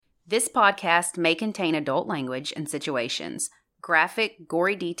This podcast may contain adult language and situations, graphic,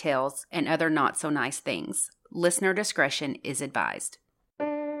 gory details, and other not-so-nice things. Listener discretion is advised.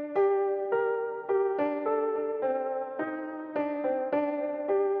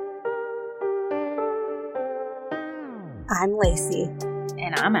 I'm Lacey.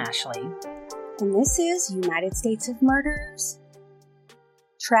 And I'm Ashley. And this is United States of Murders,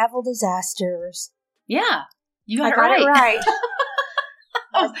 Travel Disasters. Yeah, you got it right.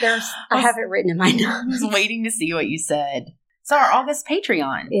 I have it written in my notes. I was waiting to see what you said. So our August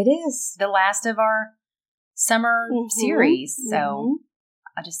Patreon. It is. The last of our summer series. So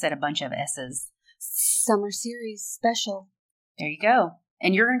I just said a bunch of S's. Summer series special. There you go.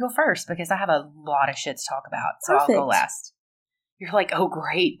 And you're going to go first because I have a lot of shit to talk about. So Perfect. I'll go last. You're like, oh,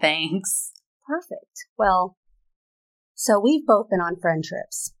 great. Thanks. Perfect. Well, so we've both been on friend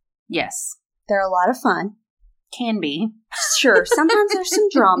trips. Yes. They're a lot of fun. Can be. Sure. Sometimes there's some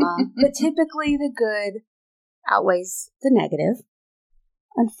drama, but typically the good outweighs the negative.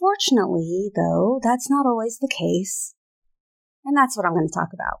 Unfortunately, though, that's not always the case. And that's what I'm going to talk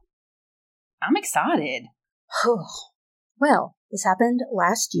about. I'm excited. Well, this happened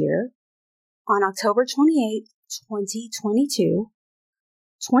last year. On October 28, 2022,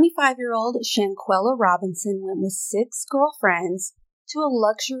 25-year-old Shanquella Robinson went with 6 girlfriends to a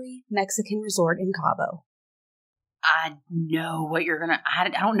luxury Mexican resort in Cabo. I know what you're going to... I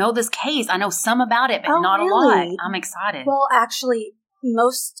don't know this case. I know some about it, but not really? A lot. I'm excited. Well, actually,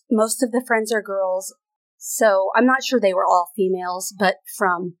 most of the friends are girls, so I'm not sure they were all females, but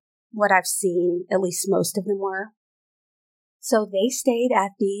from what I've seen, at least most of them were. So they stayed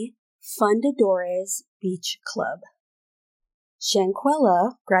at the Fundadores Beach Club.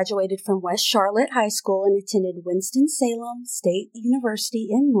 Shanquella graduated from West Charlotte High School and attended Winston-Salem State University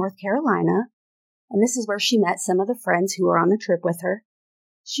in North Carolina. And this is where she met some of the friends who were on the trip with her.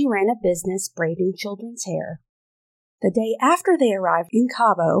 She ran a business braiding children's hair. The day after they arrived in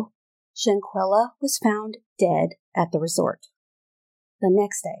Cabo, Shanquella was found dead at the resort. The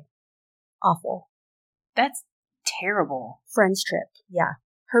next day. Awful. That's terrible. Friends trip, yeah.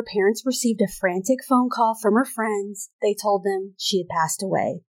 Her parents received a frantic phone call from her friends. They told them she had passed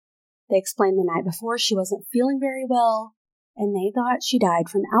away. They explained the night before she wasn't feeling very well, and they thought she died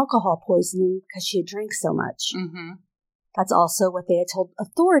from alcohol poisoning because she had drank so much. Mm-hmm. That's also what they had told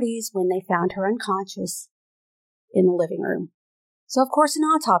authorities when they found her unconscious in the living room. So, of course, an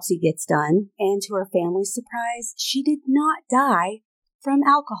autopsy gets done, and to her family's surprise, she did not die from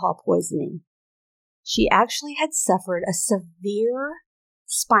alcohol poisoning. She actually had suffered a severe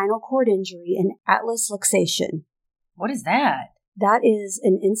spinal cord injury and atlas luxation. What is that? That is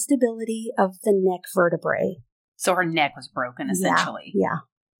an instability of the neck vertebrae. So her neck was broken, essentially. Yeah.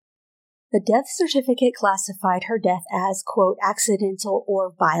 The death certificate classified her death as, quote, accidental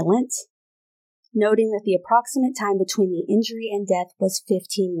or violent, noting that the approximate time between the injury and death was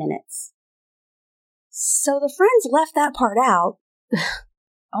 15 minutes. So the friends left that part out.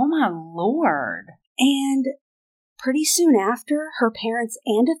 Oh, my Lord. And pretty soon after, her parents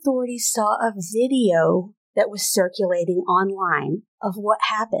and authorities saw a video that was circulating online of what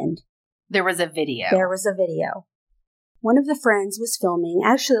happened. There was a video. There was a video. One of the friends was filming.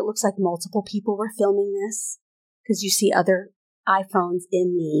 Actually, it looks like multiple people were filming this because you see other iPhones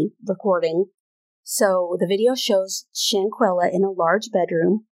in the recording. So the video shows Shanquella in a large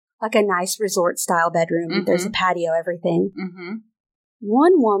bedroom, like a nice resort-style bedroom. Mm-hmm. There's a patio, everything. Mm-hmm.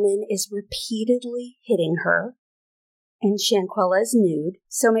 One woman is repeatedly hitting her, and Shanquella is nude.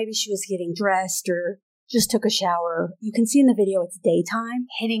 So maybe she was getting dressed or just took a shower. You can see in the video it's daytime.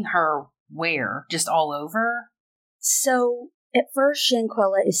 Hitting her where? Just all over? So, at first,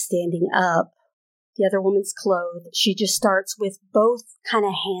 Shanquella is standing up. The other woman's clothed. She just starts with both kind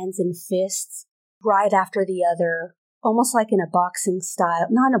of hands and fists right after the other, almost like in a boxing style.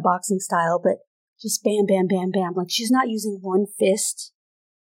 Not in a boxing style, but just bam, bam, bam, bam. Like she's not using one fist.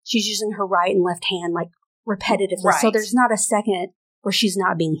 She's using her right and left hand like repetitively. Right. So there's not a second where she's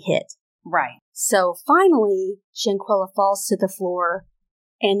not being hit. Right. So finally, Shanquella falls to the floor.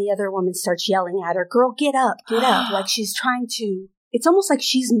 And the other woman starts yelling at her, girl, get up, get up. Like she's trying to, it's almost like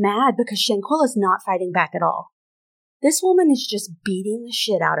she's mad because Shanquella's not fighting back at all. This woman is just beating the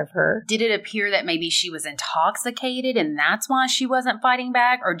shit out of her. Did it appear that maybe she was intoxicated and that's why she wasn't fighting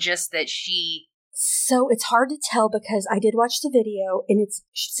back? Or just that she... So it's hard to tell because I did watch the video and it's,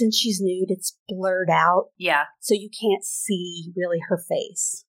 since she's nude, it's blurred out. Yeah. So you can't see really her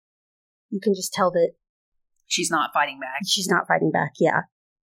face. You can just tell that... She's not fighting back. She's not fighting back, yeah.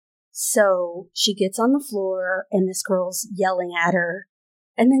 So she gets on the floor and this girl's yelling at her.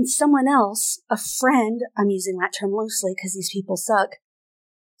 And then someone else, a friend, I'm using that term loosely because these people suck,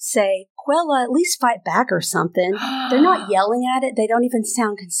 say, Quella, at least fight back or something. They're not yelling at it. They don't even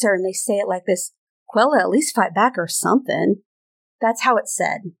sound concerned. They say it like this, Quella, at least fight back or something. That's how it's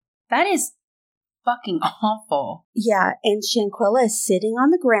said. That is fucking awful. Yeah, and Shanquella is sitting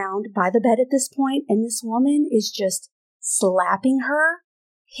on the ground by the bed at this point, and this woman is just slapping her,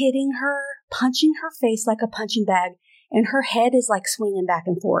 hitting her, punching her face like a punching bag, and her head is like swinging back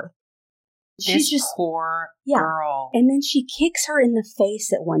and forth. She's just poor girl. And then she kicks her in the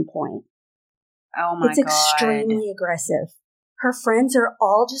face at one point. Oh my God. It's extremely aggressive. Her friends are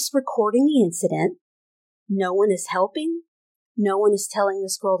all just recording the incident. No one is helping. No one is telling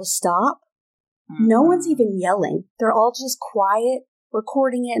this girl to stop. No one's even yelling. They're all just quiet,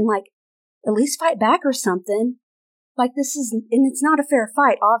 recording it and like, at least fight back or something. Like this is, and it's not a fair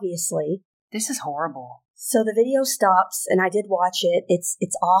fight, obviously. This is horrible. So the video stops and I did watch it. It's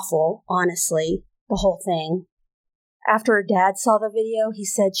awful, honestly, the whole thing. After her dad saw the video, he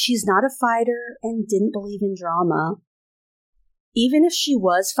said she's not a fighter and didn't believe in drama. Even if she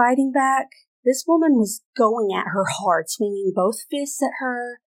was fighting back, this woman was going at her hard, swinging both fists at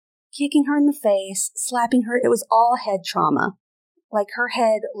her, kicking her in the face, slapping her. It was all head trauma. Like her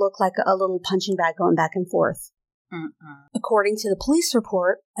head looked like a little punching bag going back and forth. According to the police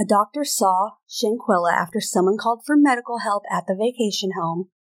report, a doctor saw Shanquella after someone called for medical help at the vacation home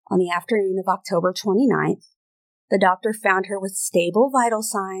on the afternoon of October 29th. The doctor found her with stable vital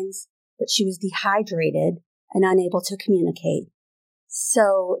signs, but she was dehydrated and unable to communicate.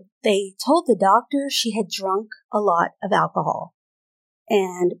 So they told the doctor she had drunk a lot of alcohol.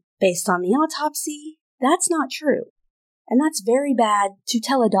 And based on the autopsy, that's not true. And that's very bad to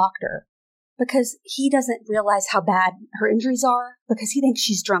tell a doctor because he doesn't realize how bad her injuries are because he thinks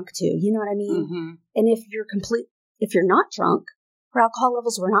she's drunk too. You know what I mean? Mm-hmm. And if you're not drunk, her alcohol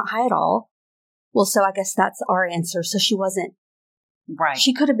levels were not high at all. Well, so I guess that's our answer. So she wasn't. Right.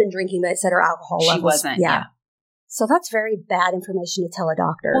 She could have been drinking, but it said her alcohol levels. She wasn't. Yeah. So that's very bad information to tell a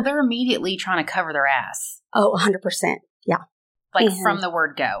doctor. Well, they're immediately trying to cover their ass. Oh, 100%. Yeah. Like from the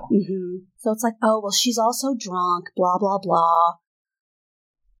word go. Mm-hmm. So it's like, oh, well, she's also drunk, blah, blah, blah.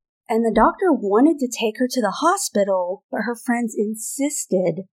 And the doctor wanted to take her to the hospital, but her friends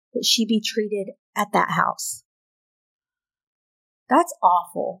insisted that she be treated at that house. That's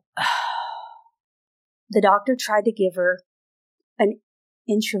awful. The doctor tried to give her an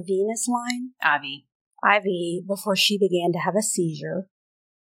intravenous line. IV before she began to have a seizure.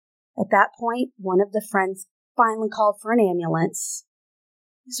 At that point, one of the friends finally called for an ambulance.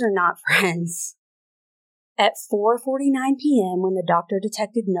 These are not friends. At 4:49 p.m., when the doctor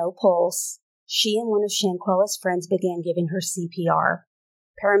detected no pulse, she and one of Shanquella's friends began giving her CPR.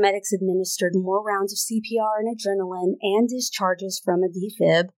 Paramedics administered more rounds of CPR and adrenaline and discharges from a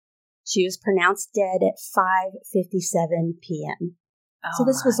defib. She was pronounced dead at 5:57 p.m. So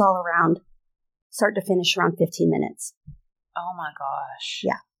this was all around, start to finish, around 15 minutes. Oh my gosh.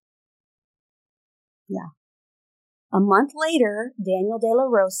 Yeah. A month later, Daniel De La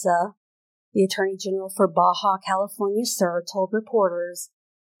Rosa, the Attorney General for Baja California Sur, told reporters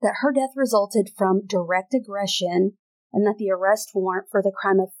that her death resulted from direct aggression and that the arrest warrant for the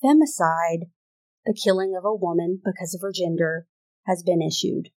crime of femicide, the killing of a woman because of her gender, has been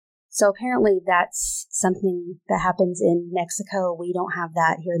issued. So apparently that's something that happens in Mexico. We don't have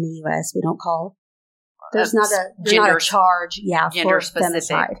that here in the U.S. We don't call. There's not a charge, gender for specific.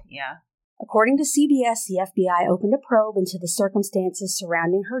 femicide. Yeah. According to CBS, the FBI opened a probe into the circumstances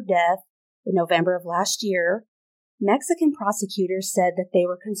surrounding her death in November of last year. Mexican prosecutors said that they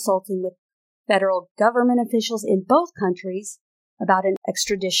were consulting with federal government officials in both countries about an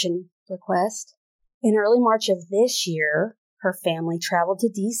extradition request. In early March of this year, her family traveled to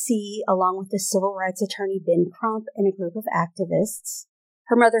D.C. along with the civil rights attorney Ben Crump and a group of activists.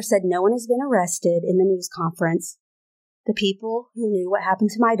 Her mother said no one has been arrested in the news conference. The people who knew what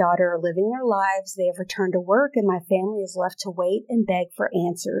happened to my daughter are living their lives. They have returned to work, and my family is left to wait and beg for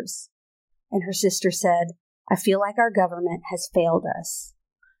answers. And her sister said, I feel like our government has failed us.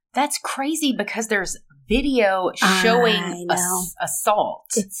 That's crazy because there's video showing assault.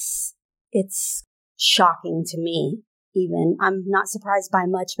 It's shocking to me, even. I'm not surprised by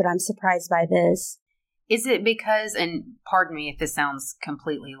much, but I'm surprised by this. Is it because, and pardon me if this sounds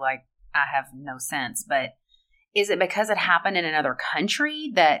completely like I have no sense, but is it because it happened in another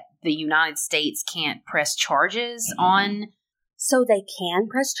country that the United States can't press charges on? So they can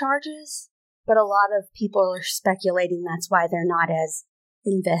press charges, but a lot of people are speculating that's why they're not as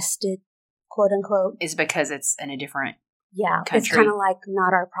invested, quote unquote. Is because it's in a different country. It's kind of like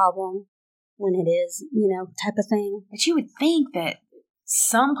not our problem when it is, type of thing. But you would think that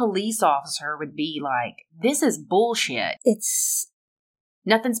some police officer would be like, this is bullshit.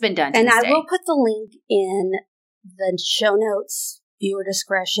 Nothing's been done to and this I day. will put the link in the show notes, viewer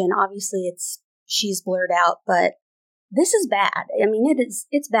discretion. Obviously, she's blurred out, but this is bad. I mean,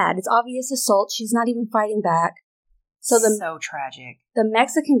 it's bad. It's obvious assault. She's not even fighting back. So tragic. The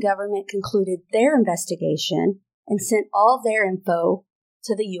Mexican government concluded their investigation and sent all their info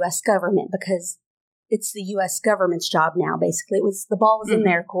to the U.S. government because it's the U.S. government's job now, basically. The ball was in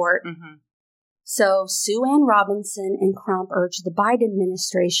their court. Mm-hmm. So Sue Ann Robinson and Crump urged the Biden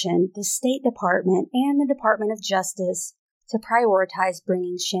administration, the State Department, and the Department of Justice to prioritize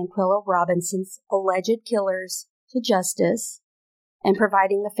bringing Shanquella Robinson's alleged killers to justice and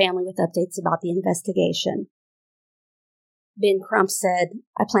providing the family with updates about the investigation. Ben Crump said,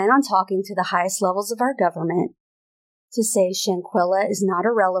 I plan on talking to the highest levels of our government to say Shanquella is not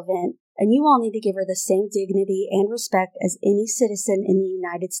irrelevant, and you all need to give her the same dignity and respect as any citizen in the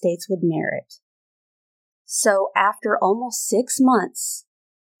United States would merit. So after almost 6 months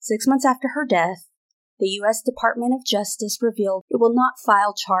after her death, the U.S. Department of Justice revealed it will not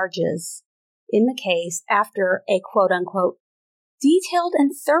file charges in the case after a quote-unquote detailed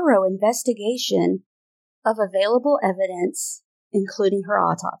and thorough investigation of available evidence, including her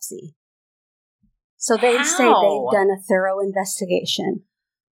autopsy. So they say they've done a thorough investigation.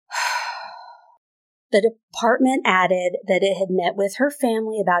 The department added that it had met with her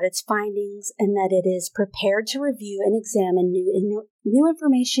family about its findings and that it is prepared to review and examine new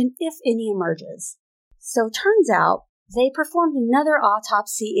information if any emerges. So it turns out they performed another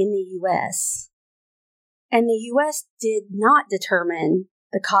autopsy in the U.S. And the U.S. did not determine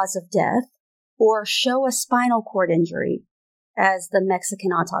the cause of death or show a spinal cord injury, as the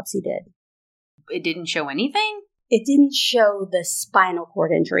Mexican autopsy did. It didn't show anything? It didn't show the spinal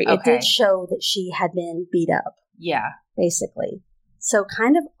cord injury. Okay. It did show that she had been beat up. Yeah. Basically. So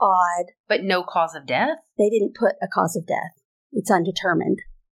kind of odd. But no cause of death? They didn't put a cause of death. It's undetermined.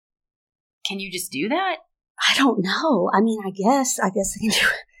 Can you just do that? I don't know. I mean, I guess they can do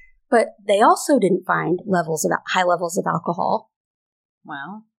it. But they also didn't find high levels of alcohol.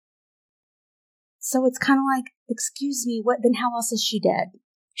 Well. So it's kind of like, excuse me, then how else is she dead?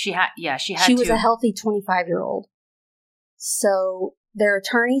 She was a healthy 25-year-old. So their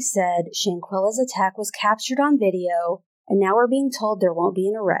attorney said Shanquella's attack was captured on video, and now we're being told there won't be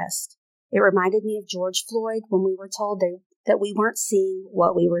an arrest. It reminded me of George Floyd when we were told that we weren't seeing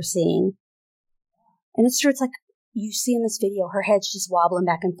what we were seeing. And it's true, it's like you see in this video, her head's just wobbling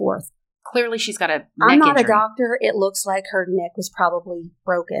back and forth. Clearly she's got a neck I'm not injury. a doctor. It looks like her neck was probably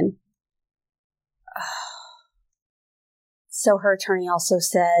broken. So her attorney also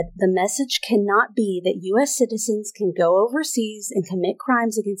said, the message cannot be that U.S. citizens can go overseas and commit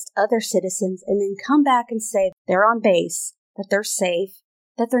crimes against other citizens and then come back and say they're on base, that they're safe,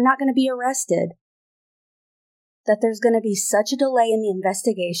 that they're not going to be arrested, that there's going to be such a delay in the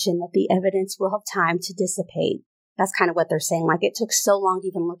investigation that the evidence will have time to dissipate. That's kind of what they're saying. Like, it took so long to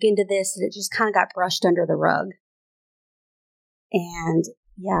even look into this that it just kind of got brushed under the rug. And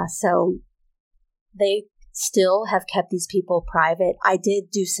yeah, so they still have kept these people private. I did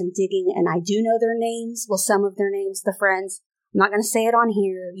do some digging and I do know their names. Well, some of their names, the friends. I'm not going to say it on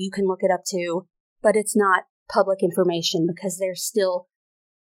here. You can look it up too. But it's not public information because they're still,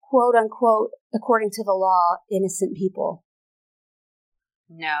 quote unquote, according to the law, innocent people.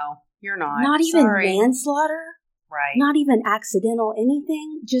 No, you're not. Not even manslaughter. Right. Not even accidental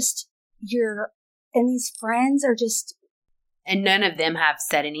anything. Just and these friends are just. And none of them have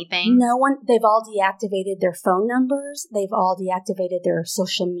said anything? No one. They've all deactivated their phone numbers. They've all deactivated their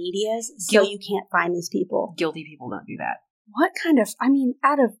social medias. So you can't find these people. Guilty people don't do that. What kind of,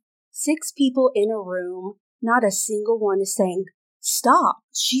 out of 6 people in a room, not a single one is saying, stop.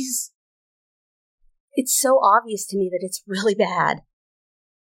 It's so obvious to me that it's really bad.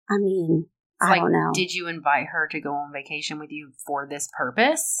 I don't know. Did you invite her to go on vacation with you for this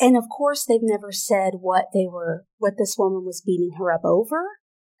purpose? And of course, they've never said what this woman was beating her up over.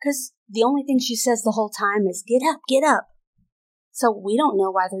 Because the only thing she says the whole time is, get up, get up. So we don't know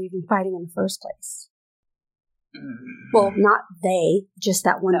why they're even fighting in the first place. Well, not they, just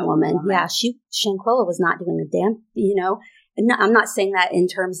that one woman. Yeah, Shanquella was not doing a damn, And no, I'm not saying that in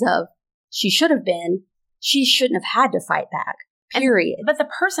terms of she should have been. She shouldn't have had to fight back. Period. But the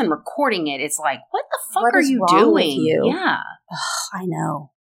person recording it is like, what the fuck what are is you wrong doing? With you? Yeah. Ugh, I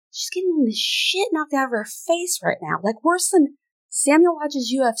know. She's getting the shit knocked out of her face right now. Like, worse than Samuel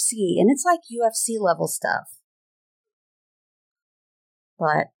watches UFC, and it's like UFC level stuff.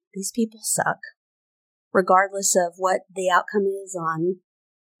 But these people suck. Regardless of what the outcome is on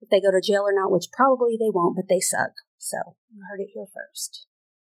if they go to jail or not, which probably they won't, but they suck. So, you heard it here first.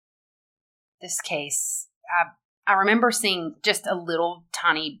 This case, I remember seeing just a little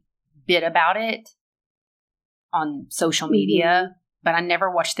tiny bit about it on social media, but I never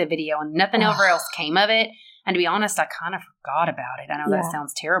watched the video and nothing ever else came of it. And to be honest, I kind of forgot about it. I know that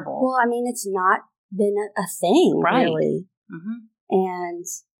sounds terrible. Well, I mean, it's not been a thing, really. And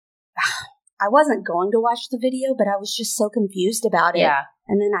I wasn't going to watch the video, but I was just so confused about it. Yeah.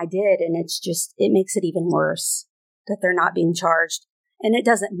 And then I did, and it makes it even worse that they're not being charged. And it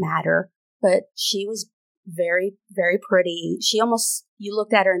doesn't matter, but she was very, very pretty. You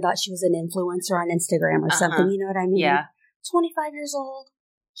looked at her and thought she was an influencer on Instagram or something. You know what I mean? Yeah. 25 years old,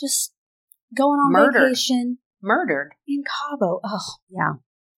 just going on vacation. Murdered. In Cabo. Oh, yeah.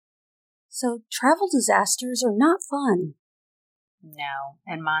 So travel disasters are not fun. No,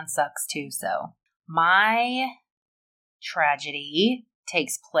 and mine sucks too, so. My tragedy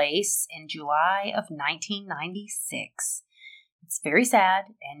takes place in July of 1996. It's very sad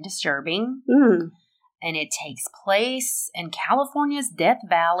and disturbing. And it takes place in California's Death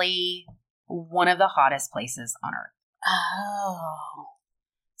Valley, one of the hottest places on Earth. Oh.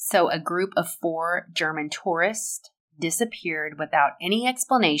 So a group of 4 German tourists disappeared without any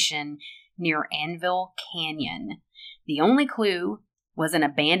explanation near Anvil Canyon. The only clue was an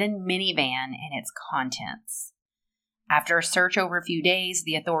abandoned minivan and its contents. After a search over a few days,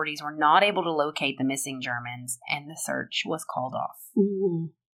 the authorities were not able to locate the missing Germans, and the search was called off.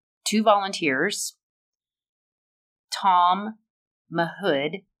 2 volunteers, Tom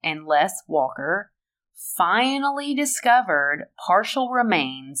Mahood and Les Walker, finally discovered partial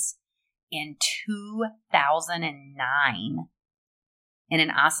remains in 2009 in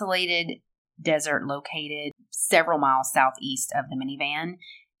an isolated desert located several miles southeast of the minivan.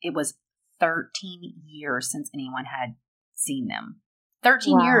 It was 13 years since anyone had seen them.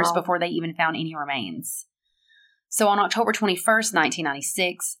 13 years before they even found any remains. So on October 21st,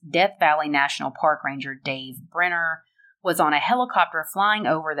 1996, Death Valley National Park Ranger Dave Brenner was on a helicopter flying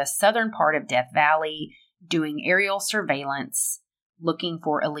over the southern part of Death Valley doing aerial surveillance, looking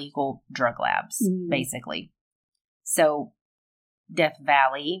for illegal drug labs, basically. So Death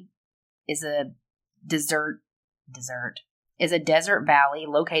Valley is a desert valley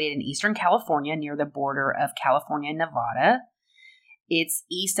located in eastern California near the border of California and Nevada. It's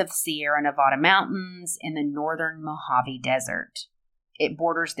east of Sierra Nevada Mountains in the northern Mojave Desert. It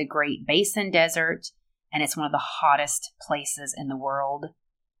borders the Great Basin Desert, and it's one of the hottest places in the world.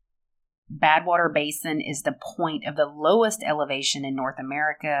 Badwater Basin is the point of the lowest elevation in North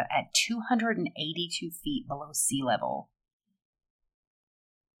America at 282 feet below sea level.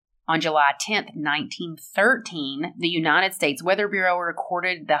 On July 10th, 1913, the United States Weather Bureau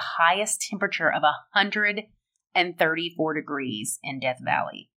recorded the highest temperature of 134 degrees in Death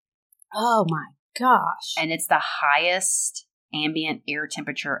Valley. Oh my gosh. And it's the highest ambient air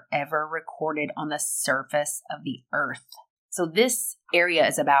temperature ever recorded on the surface of the Earth. So this area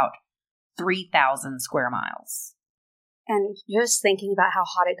is about 3,000 square miles. And just thinking about how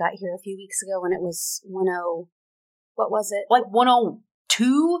hot it got here a few weeks ago when it was 10, what was it? Like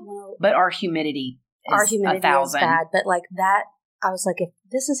 102, but our humidity is 1,000. Is bad, but like that, I was like, if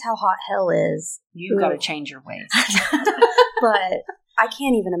this is how hot hell is, you've got to change your ways. But I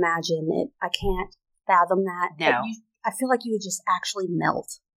can't even imagine it. I can't fathom that. No. I feel like you would just actually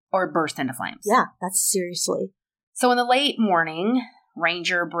melt. Or burst into flames. Yeah, that's seriously. So in the late morning,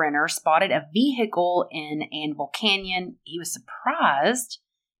 Ranger Brenner spotted a vehicle in Anvil Canyon. He was surprised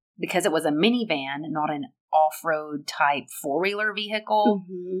because it was a minivan, not an off-road type four-wheeler vehicle.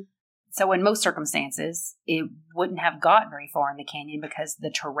 So in most circumstances, it wouldn't have got very far in the canyon because the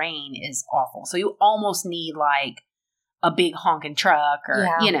terrain is awful. So you almost need like a big honking truck or,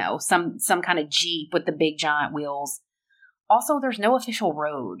 some kind of Jeep with the big giant wheels. Also, there's no official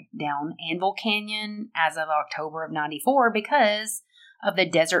road down Anvil Canyon as of October of 94 because of the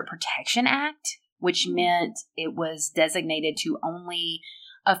Desert Protection Act, which meant it was designated to only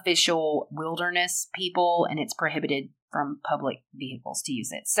official wilderness people, and it's prohibited from public vehicles to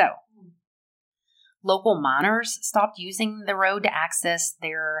use it. So, local miners stopped using the road to access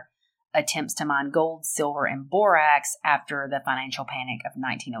their attempts to mine gold, silver, and borax after the financial panic of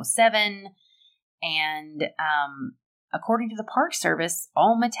 1907. And according to the Park Service,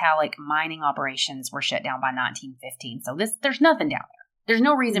 all metallic mining operations were shut down by 1915. So there's nothing down there. There's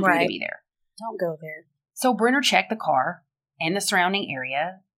no reason for you to be there. Don't go there. So Brenner checked the car and the surrounding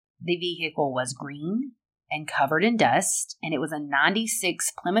area. The vehicle was green and covered in dust, and it was a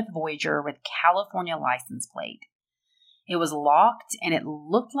 96 Plymouth Voyager with California license plate. It was locked, and it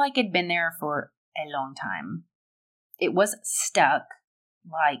looked like it'd been there for a long time. It was stuck,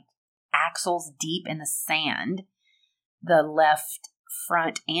 like axles deep in the sand. The left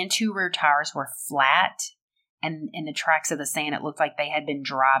front and two rear tires were flat, And in the tracks of the sand, it looked like they had been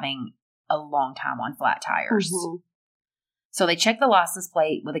driving a long time on flat tires. Mm-hmm. So they checked the license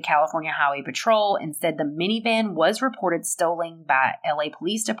plate with the California Highway Patrol and said the minivan was reported stolen by LA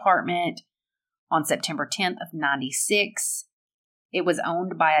Police Department on September 10th of 96. It was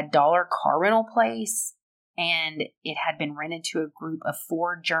owned by a dollar car rental place, and it had been rented to a group of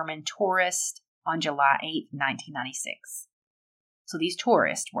 4 German tourists on July 8th, 1996. So these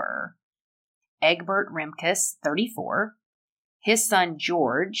tourists were Egbert Remkes, 34, his son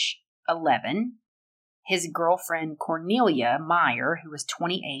George, 11, his girlfriend Cornelia Meyer, who was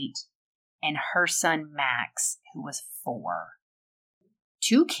 28, and her son Max, who was 4.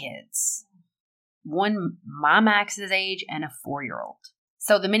 2 kids. One my Max's age and a 4-year-old.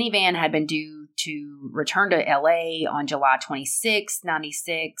 So the minivan had been due to return to LA on July 26,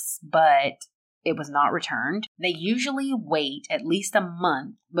 96, but it was not returned. They usually wait at least a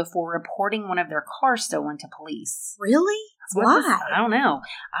month before reporting one of their cars stolen to police. Really? Why? I don't know.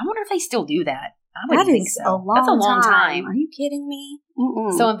 I wonder if they still do that. I That wouldn't think is so. a long That's a long time. Are you kidding me?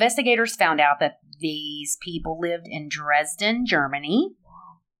 Mm-mm. So investigators found out that these people lived in Dresden, Germany,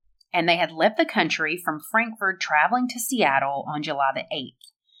 and they had left the country from Frankfurt traveling to Seattle on July the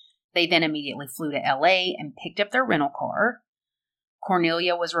 8th. They then immediately flew to LA and picked up their rental car.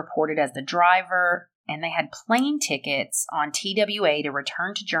 Cornelia was reported as the driver, and they had plane tickets on TWA to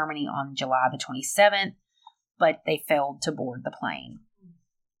return to Germany on July the 27th, but they failed to board the plane.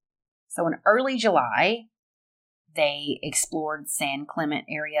 So in early July, they explored San Clemente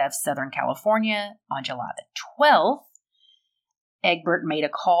area of Southern California. On July the 12th, Egbert made a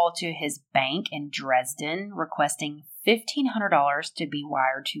call to his bank in Dresden requesting $1,500 to be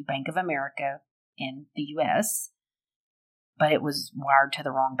wired to Bank of America in the U.S., but it was wired to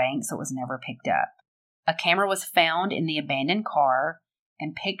the wrong bank, so it was never picked up. A camera was found in the abandoned car,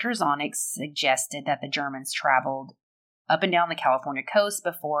 and pictures on it suggested that the Germans traveled up and down the California coast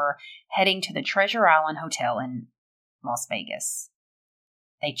before heading to the Treasure Island Hotel in Las Vegas.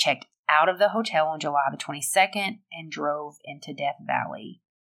 They checked out of the hotel on July the 22nd and drove into Death Valley,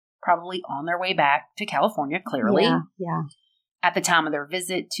 probably on their way back to California, clearly. Yeah. At the time of their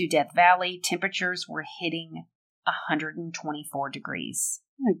visit to Death Valley, temperatures were hitting 124 degrees.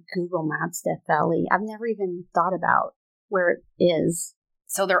 I'm gonna Google Maps Death Valley. I've never even thought about where it is.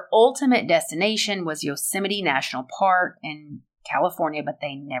 So their ultimate destination was Yosemite National Park in California, but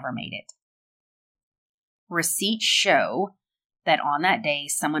they never made it. Receipts show that on that day,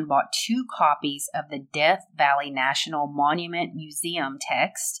 someone bought 2 copies of the Death Valley National Monument Museum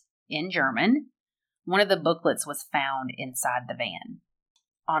text in German. One of the booklets was found inside the van.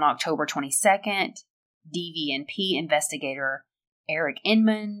 On October 22nd, DVNP investigator Eric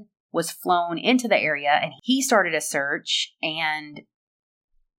Inman was flown into the area, and he started a search and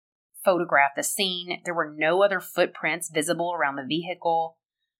photographed the scene. There were no other footprints visible around the vehicle.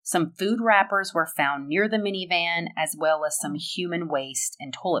 Some food wrappers were found near the minivan, as well as some human waste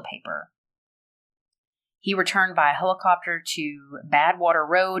and toilet paper. He returned by helicopter to Badwater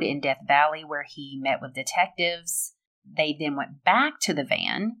Road in Death Valley, where he met with detectives. They then went back to the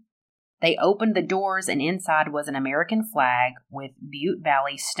van. They opened the doors, and inside was an American flag with Butte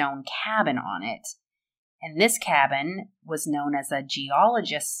Valley Stone Cabin on it. And this cabin was known as a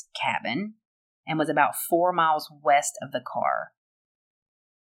geologist's cabin and was about 4 miles west of the car.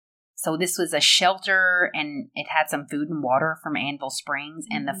 So this was a shelter, and it had some food and water from Anvil Springs,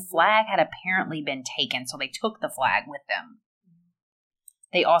 and the flag had apparently been taken, so they took the flag with them.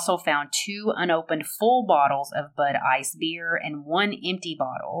 They also found 2 unopened full bottles of Bud Ice beer and 1 empty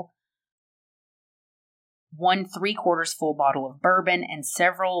bottle, 1 3/4 full bottle of bourbon, and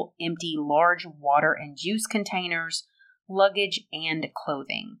several empty large water and juice containers, luggage, and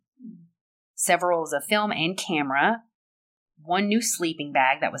clothing. Several rolls of film and camera, 1 new sleeping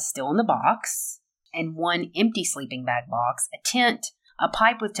bag that was still in the box, and 1 empty sleeping bag box, a tent, a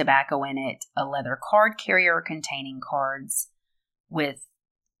pipe with tobacco in it, a leather card carrier containing cards with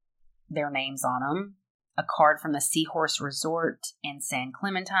their names on them, a card from the Seahorse Resort in San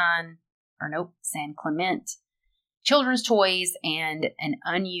Clement, children's toys, and an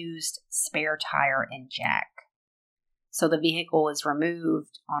unused spare tire and jack. So the vehicle is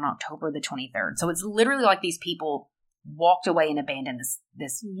removed on October the 23rd. So it's literally like these people walked away and abandoned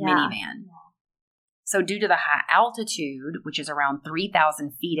this minivan. So due to the high altitude, which is around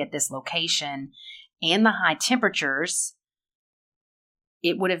 3,000 feet at this location, and the high temperatures,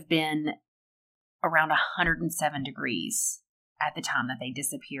 it would have been around 107 degrees at the time that they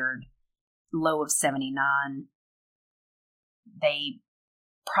disappeared. Low of 79. They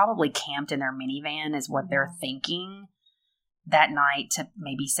probably camped in their minivan is what they're thinking. that night to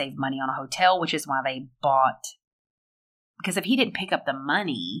maybe save money on a hotel, which is why they bought. Because if he didn't pick up the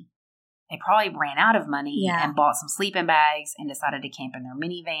money, they probably ran out of money and bought some sleeping bags and decided to camp in their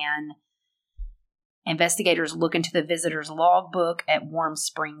minivan. Investigators look into the visitor's logbook at Warm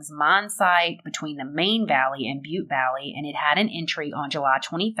Springs mine site between the Main Valley and Butte Valley, and it had an entry on July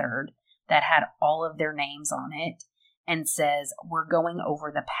 23rd that had all of their names on it and says, "We're going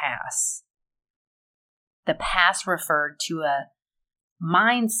over the pass." The pass referred to a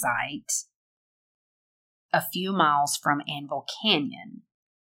mine site a few miles from Anvil Canyon.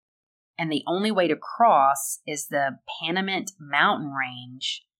 And the only way to cross is the Panamint Mountain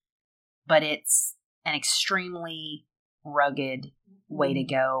Range, but it's an extremely rugged way to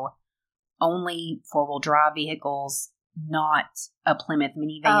go. Only four-wheel drive vehicles, not a Plymouth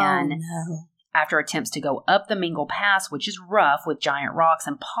minivan. Oh, no. After attempts to go up the Mingle Pass, which is rough with giant rocks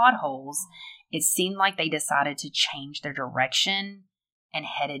and potholes, it seemed like they decided to change their direction and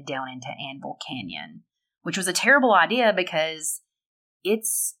headed down into Anvil Canyon, which was a terrible idea because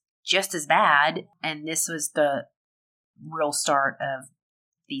it's just as bad, and this was the real start of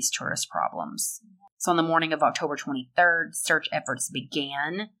these tourist problems. So on the morning of October 23rd, search efforts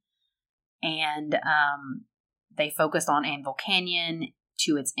began, and they focused on Anvil Canyon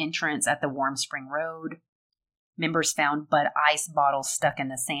to its entrance at the Warm Spring Road. Members found Bud Ice bottles stuck in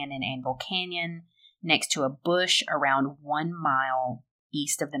the sand in Anvil Canyon next to a bush around 1 mile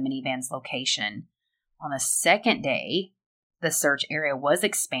east of the minivan's location. On the second day, the search area was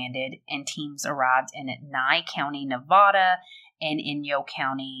expanded and teams arrived in Nye County, Nevada, and Inyo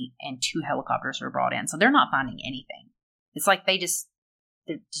County, and 2 helicopters were brought in. So they're not finding anything. It's like they're just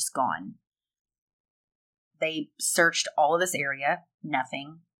gone. They searched all of this area,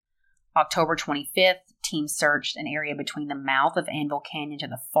 nothing. October 25th, teams searched an area between the mouth of Anvil Canyon to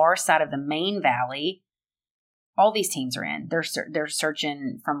the far side of the Main Valley. All these teams are in. They're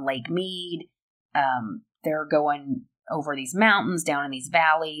searching from Lake Mead. They're going over these mountains, down in these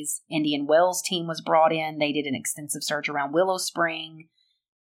valleys. Indian Wells team was brought in. They did an extensive search around Willow Spring.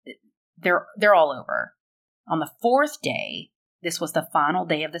 They're all over. On the 4th day, this was the final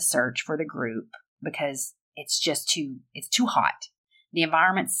day of the search for the group because it's too hot. The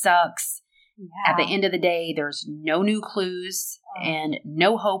environment sucks. Yeah. At the end of the day, there's no new clues and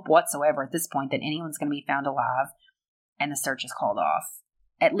no hope whatsoever at this point that anyone's going to be found alive, and the search is called off.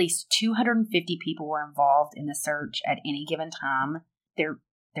 At least 250 people were involved in the search at any given time. There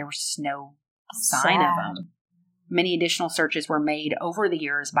was no sign of them. Many additional searches were made over the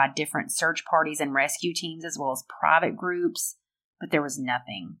years by different search parties and rescue teams as well as private groups, but there was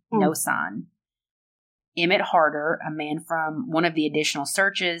nothing, no sign. Emmett Harder, a man from one of the additional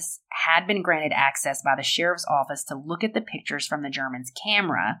searches, had been granted access by the sheriff's office to look at the pictures from the Germans'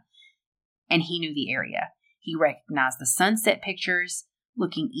 camera, and he knew the area. He recognized the sunset pictures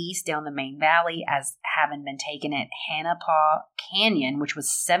looking east down the Main Valley as having been taken at Hanapah Canyon, which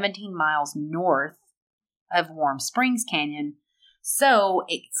was 17 miles north of Warm Springs Canyon. So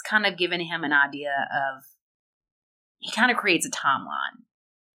it's kind of given him an idea of, he kind of creates a timeline.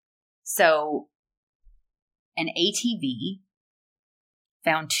 So an ATV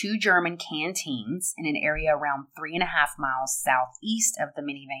found 2 German canteens in an area around 3.5 miles southeast of the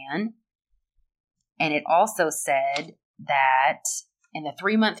minivan. And it also said that in the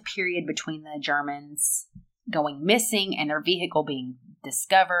 3-month period between the Germans going missing and their vehicle being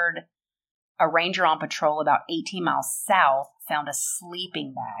discovered, a ranger on patrol about 18 miles south found a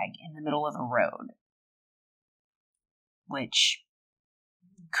sleeping bag in the middle of a road, which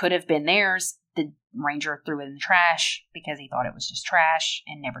could have been theirs. The ranger threw it in the trash because he thought it was just trash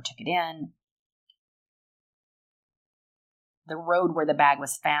and never took it in. The road where the bag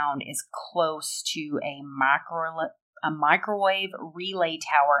was found is close to a microwave relay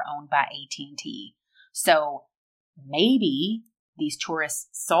tower owned by AT&T. So maybe these tourists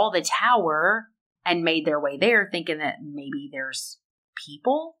saw the tower and made their way there thinking that maybe there's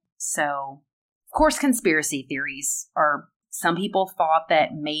people. So, of course, conspiracy theories are, some people thought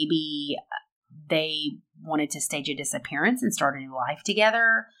that maybe they wanted to stage a disappearance and start a new life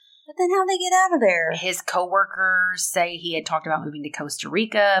together. But then how'd they get out of there? His coworkers say he had talked about moving to Costa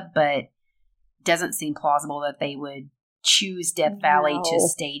Rica, but doesn't seem plausible that they would choose Death Valley to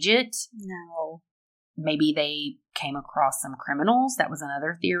stage it. No. Maybe they came across some criminals. That was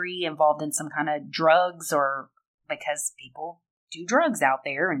another theory, involved in some kind of drugs, or because people do drugs out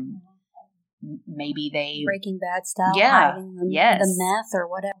there, and maybe they... Breaking Bad style, hiding the meth or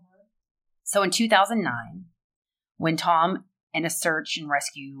whatever. So in 2009, when Tom and a search and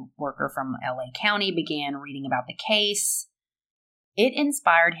rescue worker from LA County began reading about the case, it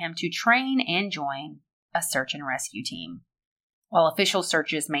inspired him to train and join a search and rescue team. While official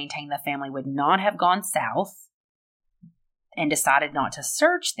searches maintained the family would not have gone south and decided not to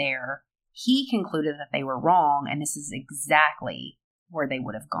search there, he concluded that they were wrong, and this is exactly where they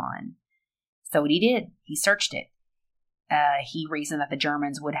would have gone. So what he did, he searched it. He reasoned that the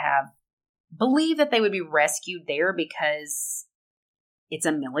Germans would have believed that they would be rescued there because it's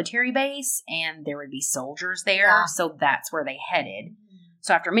a military base and there would be soldiers there. Yeah. So that's where they headed.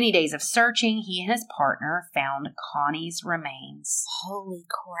 So after many days of searching, he and his partner found Connie's remains. Holy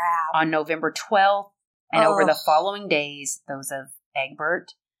crap. On November 12th, and over the following days, those of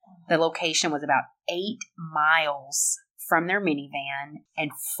Egbert, the location was about 8 miles from their minivan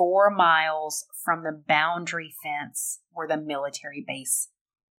and 4 miles from the boundary fence where the military base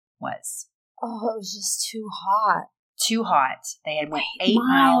was. Oh, it was just too hot. Too hot. They had went 8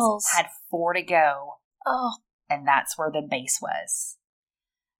 miles, had 4 to go. Oh. And that's where the base was.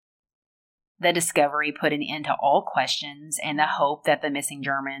 The discovery put an end to all questions and the hope that the missing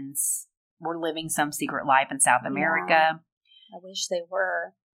Germans were living some secret life in South America. I wish they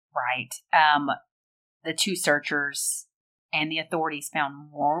were. Right. The 2 searchers and the authorities found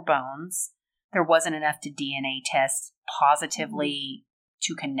more bones. There wasn't enough to DNA test positively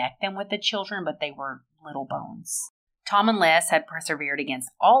to connect them with the children, but they were little bones. Tom and Les had persevered against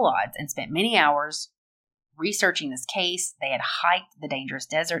all odds and spent many hours researching this case. They had hiked the dangerous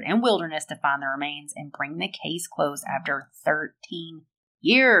desert and wilderness to find the remains and bring the case closed after 13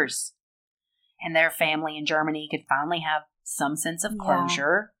 years. And their family in Germany could finally have some sense of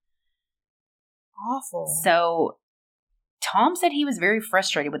closure. Awful. So Tom said he was very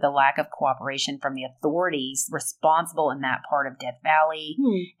frustrated with the lack of cooperation from the authorities responsible in that part of Death Valley.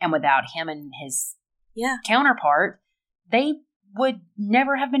 And without him and his counterpart, they would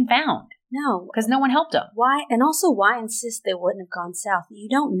never have been found. No. Because no one helped them. Why? And also, why insist they wouldn't have gone south? You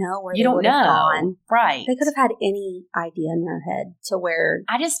don't know where they would have gone. Right. They could have had any idea in their head to where...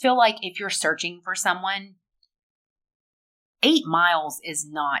 I just feel like if you're searching for someone, 8 miles is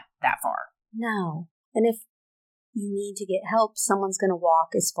not that far. No. And if you need to get help, someone's going to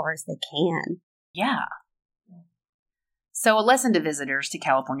walk as far as they can. Yeah. So a lesson to visitors to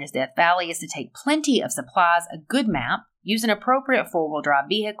California's Death Valley is to take plenty of supplies, a good map, use an appropriate 4-wheel drive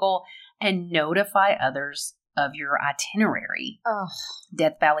vehicle, and notify others of your itinerary. Ugh.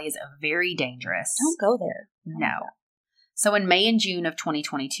 Death Valley is very dangerous. Don't go there. No. So in May and June of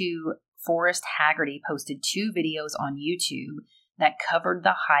 2022, Forrest Haggerty posted 2 videos on YouTube that covered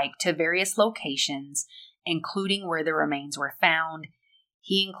the hike to various locations, including where the remains were found.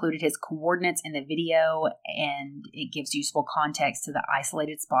 He included his coordinates in the video, and it gives useful context to the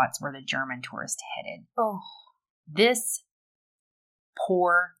isolated spots where the German tourist headed. Oh. This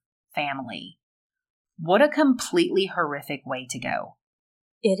poor family. What a completely horrific way to go.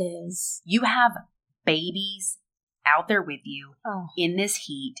 It is. You have babies out there with you in this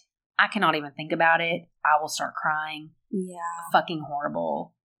heat. I cannot even think about it. I will start crying. Yeah. Fucking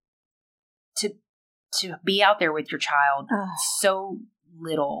horrible. To be out there with your child so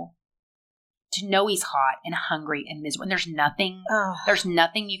little. To know he's hot and hungry and miserable. And there's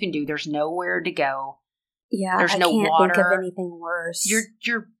nothing you can do. There's nowhere to go. Yeah, there's no can't water. Think of anything worse.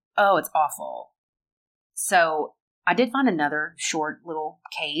 It's awful. So I did find another short little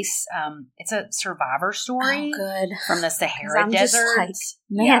case. It's a survivor story. Oh, good. From the Sahara Desert.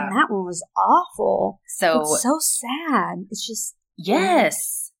 That one was awful. So it's so sad. It's just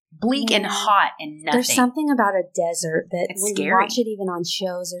bleak and hot and nothing. There's something about a desert that it's when scary. You watch it even on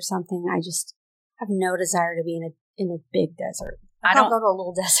shows or something, I just have no desire to be in a big desert. I'll go to a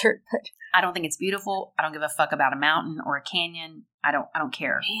little desert, but I don't think it's beautiful. I don't give a fuck about a mountain or a canyon. I don't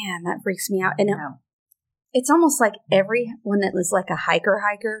care. Man, that freaks me out. And it's almost like everyone that was like a hiker,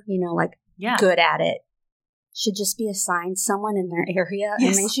 good at it, should just be assigned someone in their area,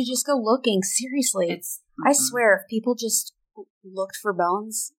 and they should just go looking. Seriously. I swear, if people just looked for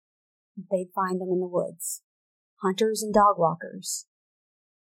bones, they'd find them in the woods. Hunters and dog walkers.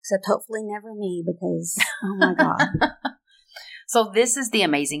 Except hopefully never me, because, oh my God. So this is the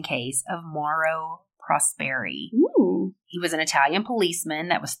amazing case of Mauro Prosperi. Ooh. He was an Italian policeman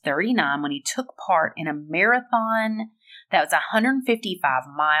that was 39 when he took part in a marathon that was a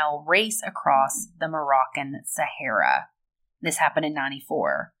 155-mile race across the Moroccan Sahara. This happened in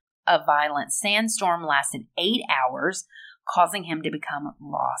 1994. A violent sandstorm lasted 8 hours, causing him to become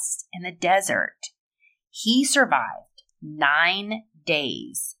lost in the desert. He survived 9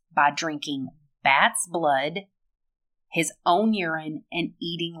 days by drinking bat's blood, his own urine, and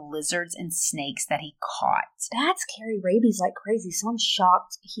eating lizards and snakes that he caught. Bats carry rabies like crazy, so I'm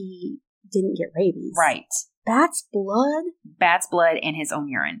shocked he didn't get rabies. Right. Bat's blood? Bat's blood and his own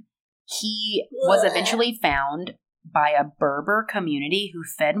urine. He was eventually found by a Berber community who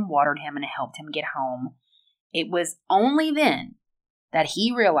fed and watered him and helped him get home. It was only then that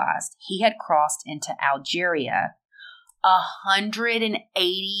he realized he had crossed into Algeria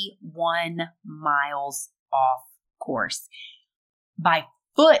 181 miles off course. By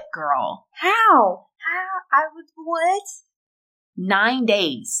foot, girl. How? I would, what? 9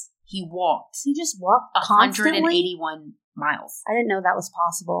 days he walked. He just walked constantly? 181 miles. I didn't know that was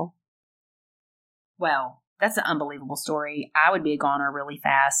possible. Well, that's an unbelievable story. I would be a goner really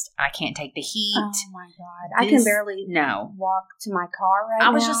fast. I can't take the heat. Oh my God. I can barely walk to my car right now.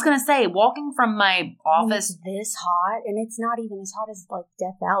 I was just going to say, walking from my office. It's this hot, and it's not even as hot as like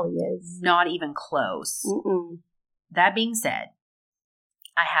Death Valley is. Not even close. Mm-mm. That being said,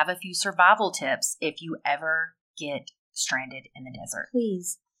 I have a few survival tips if you ever get stranded in the desert.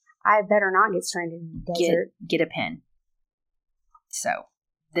 Please. I better not get stranded in the desert. Get a pen. So,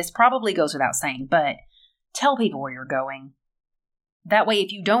 this probably goes without saying, but tell people where you're going. That way,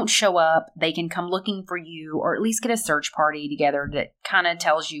 if you don't show up, they can come looking for you, or at least get a search party together that kind of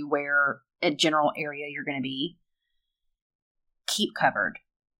tells you where a general area you're going to be. Keep covered.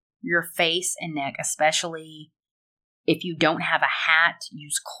 Your face and neck, especially. If you don't have a hat,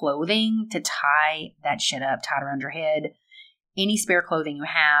 use clothing to tie that shit up, tie it around your head. Any spare clothing you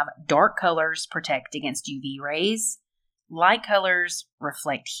have. Dark colors protect against UV rays. Light colors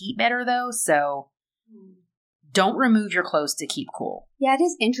reflect heat better, though, so don't remove your clothes to keep cool. Yeah, it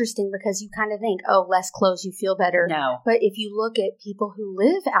is interesting because you kind of think, oh, less clothes, you feel better. No. But if you look at people who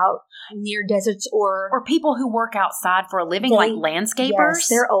live out near deserts or people who work outside for a living, like landscapers. Yes,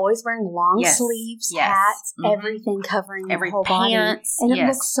 they're always wearing long sleeves, hats, everything covering their whole pants, body. And it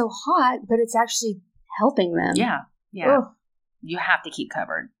looks so hot, but it's actually helping them. Yeah. Ugh. You have to keep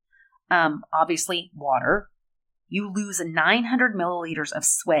covered. Obviously, water. You lose 900 milliliters of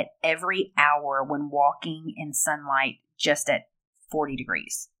sweat every hour when walking in sunlight just at 40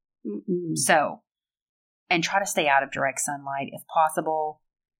 degrees. Mm-mm. So, and try to stay out of direct sunlight if possible.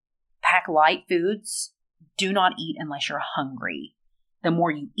 Pack light foods. Do not eat unless you're hungry. The more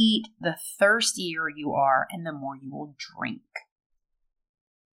you eat, the thirstier you are, and the more you will drink.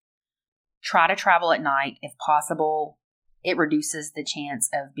 Try to travel at night if possible. It reduces the chance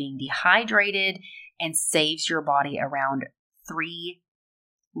of being dehydrated and saves your body around 3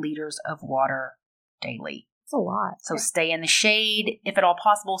 liters of water daily. That's a lot. So stay in the shade. If at all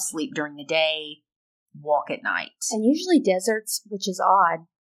possible, sleep during the day. Walk at night. And usually deserts, which is odd,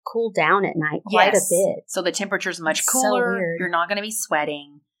 cool down at night quite a bit. So the temperature's much cooler. So you're not going to be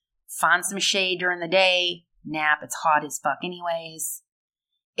sweating. Find some shade during the day. Nap. It's hot as fuck anyways.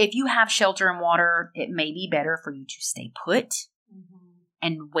 If you have shelter and water, it may be better for you to stay put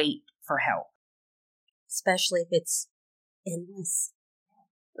and wait for help. Especially if it's endless.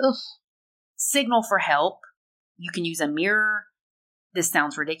 Ugh. Signal for help. You can use a mirror. This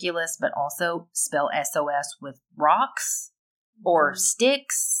sounds ridiculous, but also spell SOS with rocks or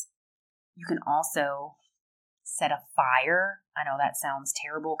sticks. You can also set a fire. I know that sounds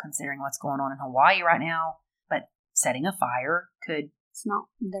terrible considering what's going on in Hawaii right now, but setting a fire could...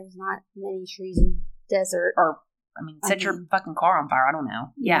 There's not many trees in the desert. Or, set your fucking car on fire. I don't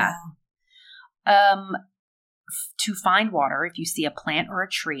know. Yeah. To find water, if you see a plant or a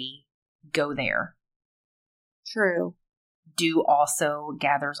tree, go there. True. Dew also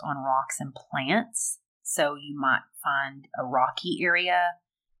gathers on rocks and plants. So you might find a rocky area.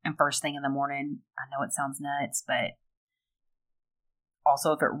 And first thing in the morning, I know it sounds nuts, but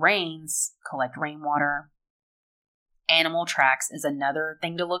also if it rains, collect rainwater. Animal tracks is another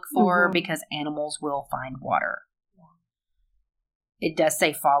thing to look for because animals will find water. Yeah. It does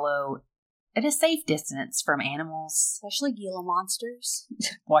say follow at a safe distance from animals. Especially Gila monsters.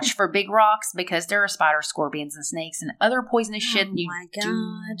 Watch for big rocks because there are spiders, scorpions, and snakes and other poisonous shit. You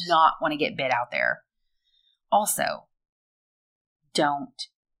do not want to get bit out there. Also, don't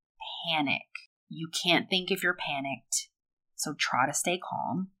panic. You can't think if you're panicked, so try to stay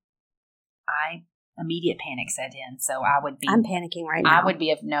calm. Immediate panic set in, so I would be... I'm panicking right now. I would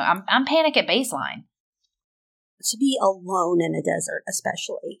be... I'm panic at baseline. To be alone in a desert,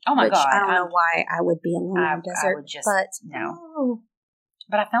 especially. Oh my God. I don't know why I would be alone in a desert. I would just... No.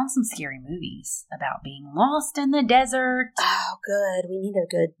 But I found some scary movies about being lost in the desert. Oh, good. We need a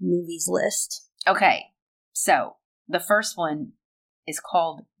good movies list. Okay. So, the first one is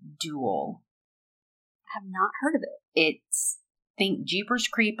called Duel. I have not heard of it. It's... Think Jeepers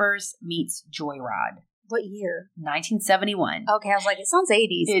Creepers meets Joyride. What year? 1971. Okay, I was like, it sounds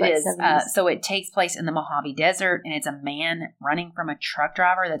 80s. It is. So it takes place in the Mojave Desert, and it's a man running from a truck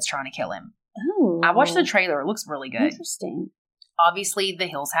driver that's trying to kill him. Oh. I watched the trailer. It looks really good. Interesting. Obviously, the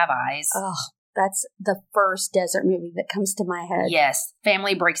hills have eyes. Ugh, That's the first desert movie that comes to my head. Yes.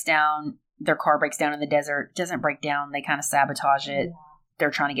 Family breaks down. Their car breaks down in the desert. Doesn't break down. They kind of sabotage it. Yeah.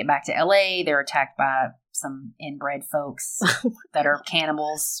 They're trying to get back to LA. They're attacked by some inbred folks that are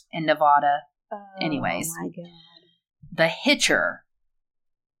cannibals in Nevada. Anyways. Oh my God. The Hitcher.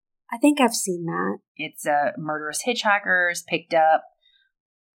 I think I've seen that. It's a murderous hitchhiker is picked up.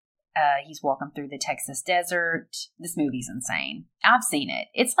 He's walking through the Texas desert. This movie's insane. I've seen it.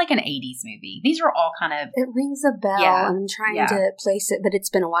 It's like an 80s movie. These are all kind of... It rings a bell. Yeah, I'm trying to place it, but it's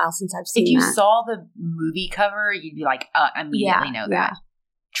been a while since I've seen it. If you saw the movie cover, you'd be like, immediately know that.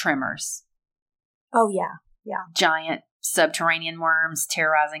 Tremors. Oh, yeah. Yeah. Giant subterranean worms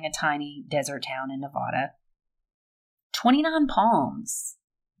terrorizing a tiny desert town in Nevada. 29 Palms.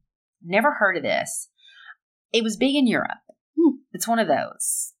 Never heard of this. It was big in Europe. It's one of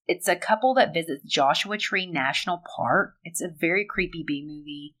those. It's a couple that visits Joshua Tree National Park. It's a very creepy B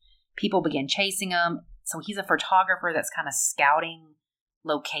movie. People begin chasing him. So he's a photographer that's kind of scouting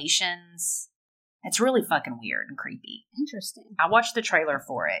locations. It's really fucking weird and creepy. Interesting. I watched the trailer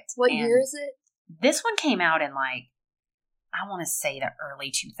for it. What year is it? This one came out in I want to say the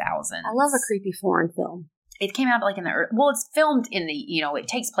early 2000s. I love a creepy foreign film. It came out in the... Well, it's filmed in the... it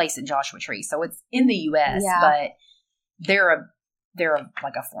takes place in Joshua Tree. So it's in the U.S., but they're a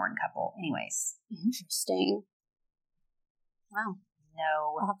foreign couple. Anyways. Interesting. Wow.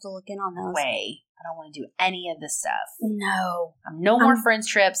 No. I'll have to look in on those. Way. I don't want to do any of this stuff. No. I'm no more friends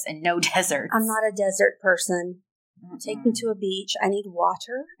trips and no deserts. I'm not a desert person. Take me to a beach. I need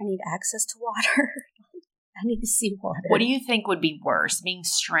water. I need access to water. I need to see water. What do you think would be worse? Being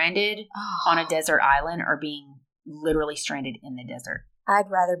stranded on a desert island or being literally stranded in the desert?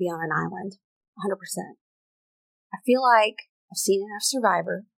 I'd rather be on an island. 100%. I feel like I've seen enough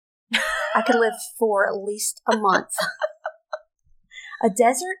Survivor. I could live for at least a month. A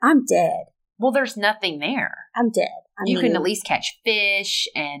desert? I'm dead. Well, there's nothing there. I'm dead. You can at least catch fish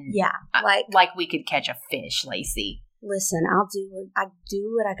and... Yeah. Like we could catch a fish, Lacey. Listen, I'll do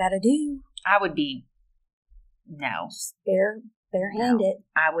what I gotta do. I would be... No. Just barehanded. No.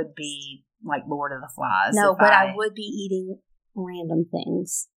 I would be like Lord of the Flies. No, but I would be eating random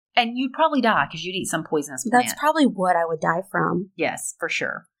things. And you'd probably die because you'd eat some poisonous plant. That's probably what I would die from. Yes, for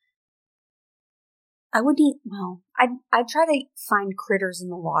sure. I would eat, I'd try to find critters in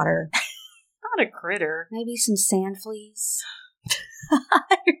the water. Not a critter. Maybe some sand fleas.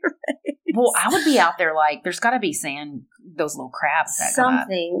 Well, I would be out there there's got to be those little crabs that come up.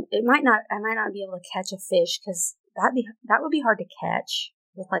 Something. I might not be able to catch a fish because that would be hard to catch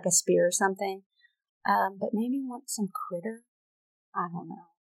with a spear or something. But maybe want some critter. I don't know.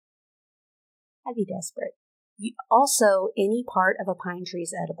 I'd be desperate. Also, any part of a pine tree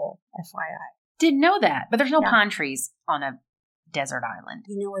is edible, FYI. Didn't know that, but there's no pine trees on a desert island.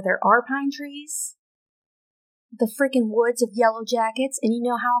 You know where there are pine trees? The freaking woods of Yellow Jackets. And you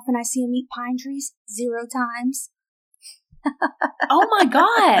know how often I see them eat pine trees? 0 times. Oh my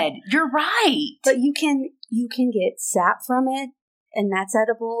God, you're right. But you can get sap from it, and that's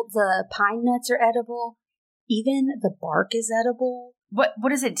edible. The pine nuts are edible. Even the bark is edible. What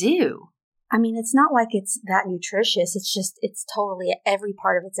does it do? I mean, it's not like it's that nutritious. It's totally, every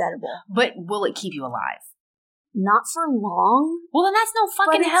part of it's edible. But will it keep you alive? Not for long. Well, then that's no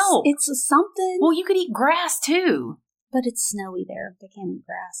fucking help. It's something. Well, you could eat grass too. But it's snowy there. They can't eat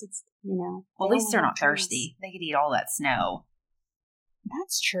grass. It's, Well, at least they're not thirsty. They could eat all that snow.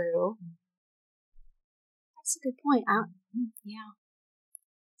 That's true. That's a good point. Yeah.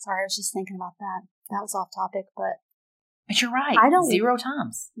 Sorry, I was just thinking about that. That was off topic, but you're right. 0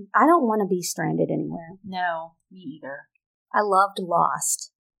 times. I don't want to be stranded anywhere. No, me either. I loved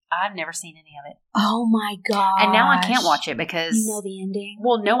Lost. I've never seen any of it. Oh my God. And now I can't watch it because... You know the ending?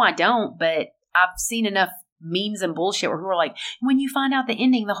 Well, no, I don't, but I've seen enough memes and bullshit where people are like, when you find out the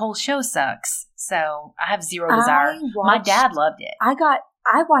ending, the whole show sucks. So I have zero desire. My dad loved it. I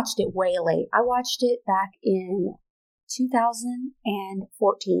watched it way late. I watched it back in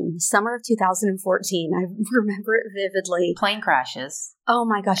 2014, summer of 2014. I remember it vividly. Plane crashes. Oh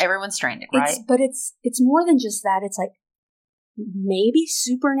my gosh. Everyone's stranded, right? But it's more than just that. It's like maybe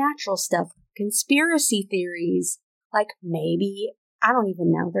supernatural stuff, conspiracy theories, maybe, I don't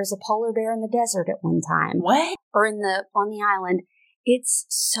even know. There's a polar bear in the desert at one time. What? Or on the island. It's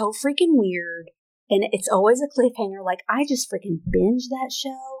so freaking weird. And it's always a cliffhanger. I just freaking binged that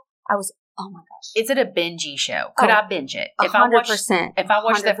show. Oh my gosh. Is it a bingey show? Could I binge it? 100%. If I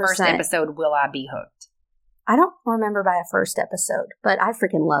watch the first episode, will I be hooked? I don't remember by a first episode, but I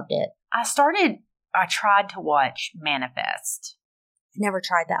freaking loved it. I tried to watch Manifest. Never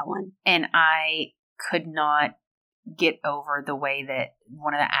tried that one. And I could not get over the way that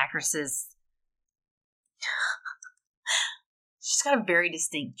one of the actresses she's got a very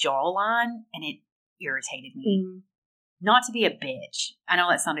distinct jawline, and it irritated me. Not to be a bitch. I know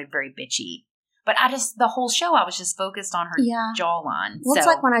that sounded very bitchy, but the whole show, I was just focused on her jawline. Well, it's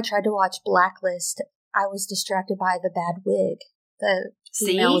like when I tried to watch Blacklist, I was distracted by the bad wig. The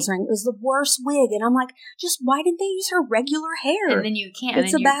female was wearing. It was the worst wig, and I'm like, just why didn't they use her regular hair? And then you can't.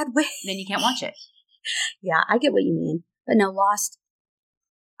 It's a bad wig. Then you can't watch it. Yeah, I get what you mean, but no, Lost.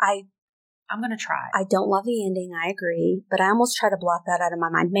 I'm gonna try. I don't love the ending. I agree, but I almost try to block that out of my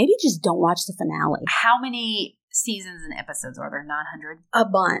mind. Maybe just don't watch the finale. How many seasons and episodes are there? 900? A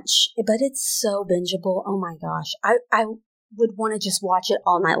bunch, but it's so bingeable. Oh my gosh, I would want to just watch it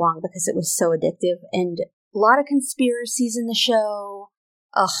all night long because it was so addictive and a lot of conspiracies in the show.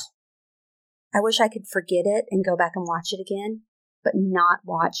 Ugh, I wish I could forget it and go back and watch it again, but not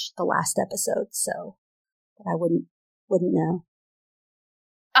watch the last episode. So, but I wouldn't know.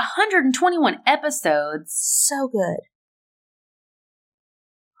 121 episodes. So good.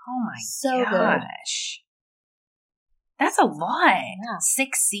 Oh my gosh. Good. That's a lot. Yeah.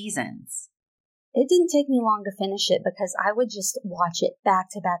 6 seasons. It didn't take me long to finish it because I would just watch it back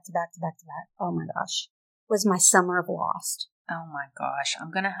to back to back to back to back. Oh my gosh. It was my summer of Lost. Oh my gosh.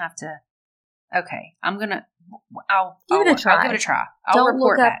 I'm going to have to. Okay. I'll give it a try. I'll give it a try. Don't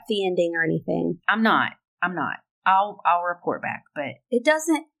look up the ending or anything. I'm not. I'll report back, but it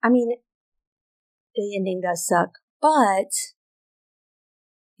doesn't, I mean, the ending does suck, but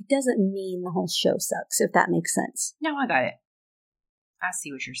it doesn't mean the whole show sucks, if that makes sense. No, I got it. I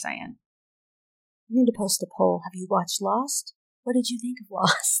see what you're saying. I need to post a poll. Have you watched Lost? What did you think of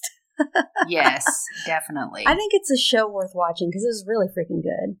Lost? Yes, definitely. I think it's a show worth watching because it was really freaking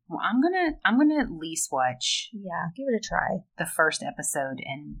good. Well, I'm gonna at least watch. Yeah, give it a try. The first episode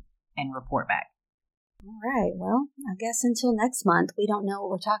and report back. All right. Well, I guess until next month, we don't know what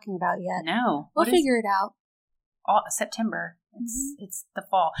we're talking about yet. No, we'll figure it out. September. It's the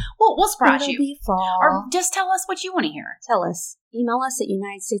fall. Well, we'll surprise you. It'll be fall. Or just tell us what you want to hear. Tell us. Email us at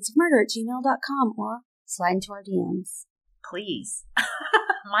unitedstatesofmurder@gmail.com or slide into our DMs. Please.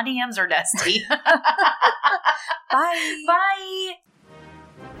 My DMs are dusty. Bye. Bye.